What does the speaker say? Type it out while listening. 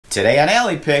Today on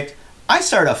Alley Picked, I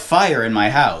start a fire in my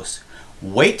house.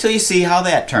 Wait till you see how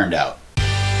that turned out.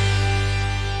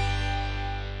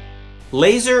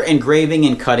 Laser engraving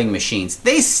and cutting machines.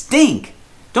 They stink.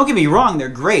 Don't get me wrong, they're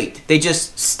great. They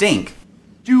just stink.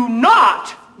 Do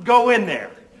not go in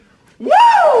there.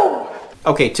 Woo!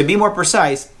 Okay, to be more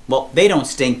precise, well, they don't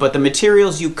stink, but the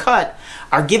materials you cut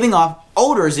are giving off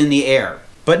odors in the air.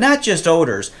 But not just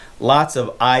odors, lots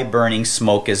of eye-burning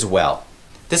smoke as well.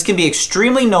 This can be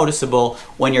extremely noticeable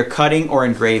when you're cutting or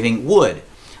engraving wood.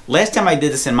 Last time I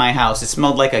did this in my house, it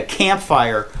smelled like a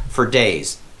campfire for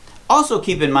days. Also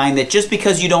keep in mind that just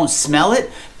because you don't smell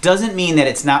it doesn't mean that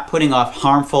it's not putting off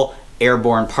harmful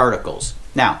airborne particles.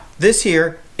 Now, this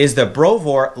here is the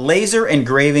Brovor Laser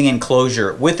Engraving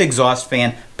Enclosure with exhaust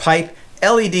fan, pipe,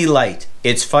 LED light.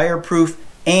 It's fireproof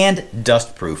and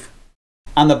dustproof.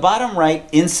 On the bottom right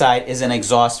inside is an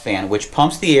exhaust fan which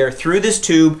pumps the air through this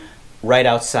tube right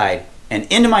outside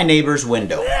and into my neighbor's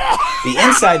window. The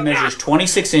inside measures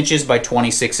 26 inches by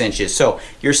 26 inches, so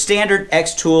your standard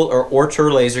X-Tool or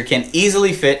Ortur laser can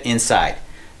easily fit inside.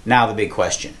 Now the big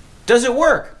question, does it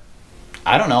work?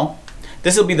 I don't know.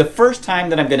 This will be the first time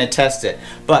that I'm going to test it,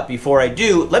 but before I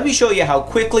do, let me show you how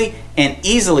quickly and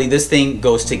easily this thing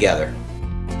goes together.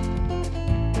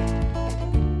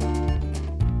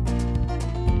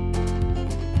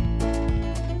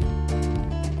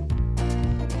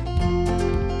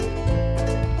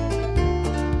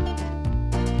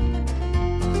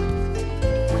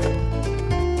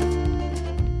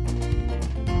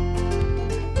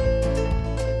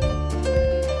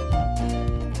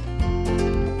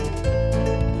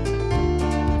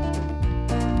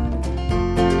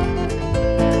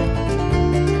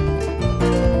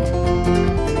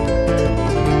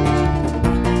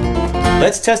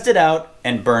 Let's test it out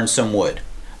and burn some wood.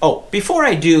 Oh, before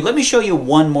I do, let me show you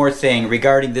one more thing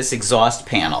regarding this exhaust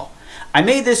panel. I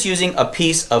made this using a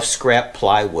piece of scrap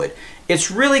plywood.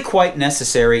 It's really quite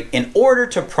necessary in order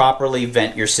to properly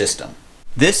vent your system.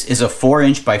 This is a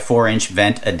 4-inch by 4-inch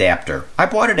vent adapter. I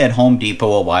bought it at Home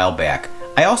Depot a while back.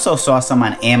 I also saw some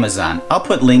on Amazon. I'll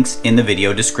put links in the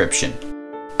video description.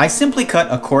 I simply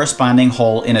cut a corresponding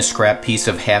hole in a scrap piece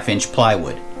of 1/2-inch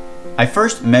plywood. I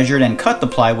first measured and cut the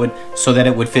plywood so that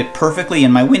it would fit perfectly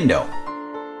in my window.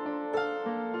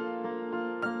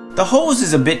 The hose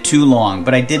is a bit too long,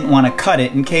 but I didn't want to cut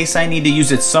it in case I need to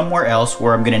use it somewhere else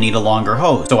where I'm going to need a longer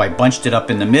hose. So I bunched it up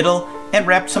in the middle and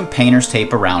wrapped some painter's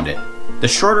tape around it. The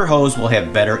shorter hose will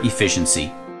have better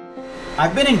efficiency.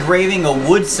 I've been engraving a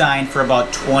wood sign for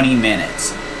about 20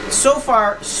 minutes. So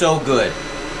far, so good.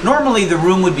 Normally the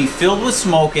room would be filled with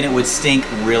smoke and it would stink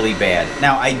really bad.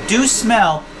 Now I do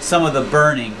smell some of the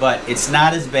burning, but it's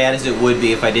not as bad as it would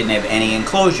be if I didn't have any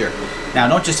enclosure. Now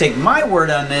don't just take my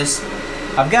word on this.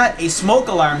 I've got a smoke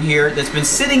alarm here that's been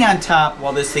sitting on top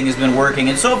while this thing has been working,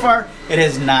 and so far it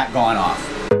has not gone off.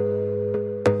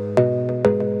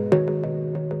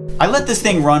 I let this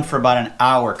thing run for about an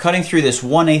hour, cutting through this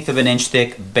 1/8 of an inch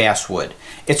thick basswood.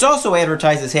 It's also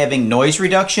advertised as having noise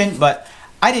reduction, but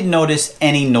I didn't notice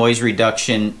any noise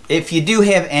reduction. If you do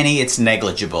have any, it's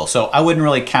negligible, so I wouldn't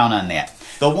really count on that.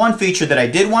 The one feature that I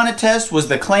did want to test was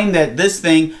the claim that this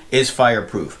thing is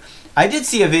fireproof. I did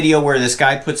see a video where this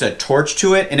guy puts a torch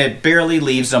to it and it barely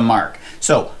leaves a mark.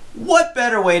 So what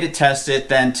better way to test it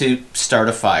than to start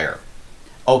a fire?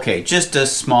 Okay, just a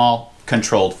small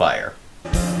controlled fire.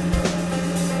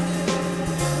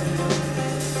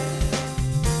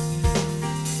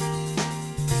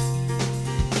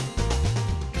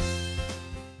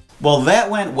 Well, that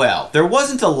went well. There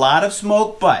wasn't a lot of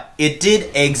smoke, but it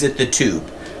did exit the tube.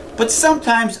 But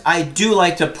sometimes I do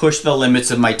like to push the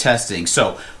limits of my testing.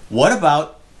 So what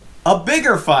about a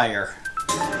bigger fire?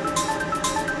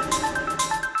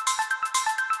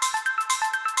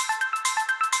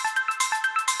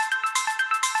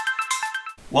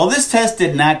 Well, this test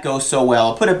did not go so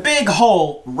well. I put a big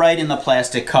hole right in the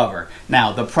plastic cover.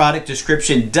 Now, the product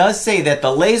description does say that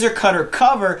the laser cutter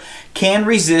cover can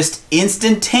resist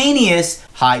instantaneous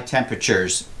high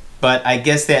temperatures, but I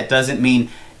guess that doesn't mean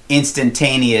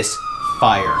instantaneous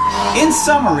fire. In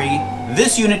summary,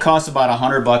 this unit costs about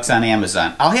 $100 on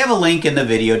Amazon. I'll have a link in the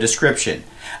video description.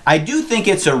 I do think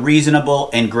it's a reasonable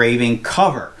engraving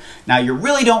cover. Now, you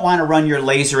really don't want to run your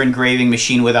laser engraving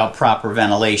machine without proper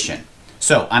ventilation.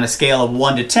 So on a scale of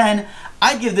 1 to 10,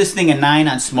 I'd give this thing a 9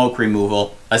 on smoke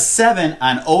removal, a 7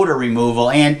 on odor removal,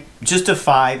 and just a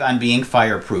 5 on being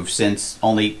fireproof, since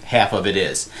only half of it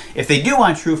is. If they do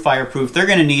want true fireproof, they're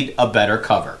going to need a better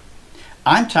cover.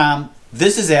 I'm Tom,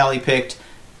 this is Alley Picked,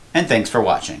 and thanks for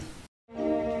watching.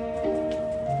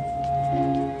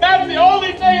 That's the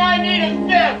only thing I need is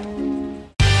this!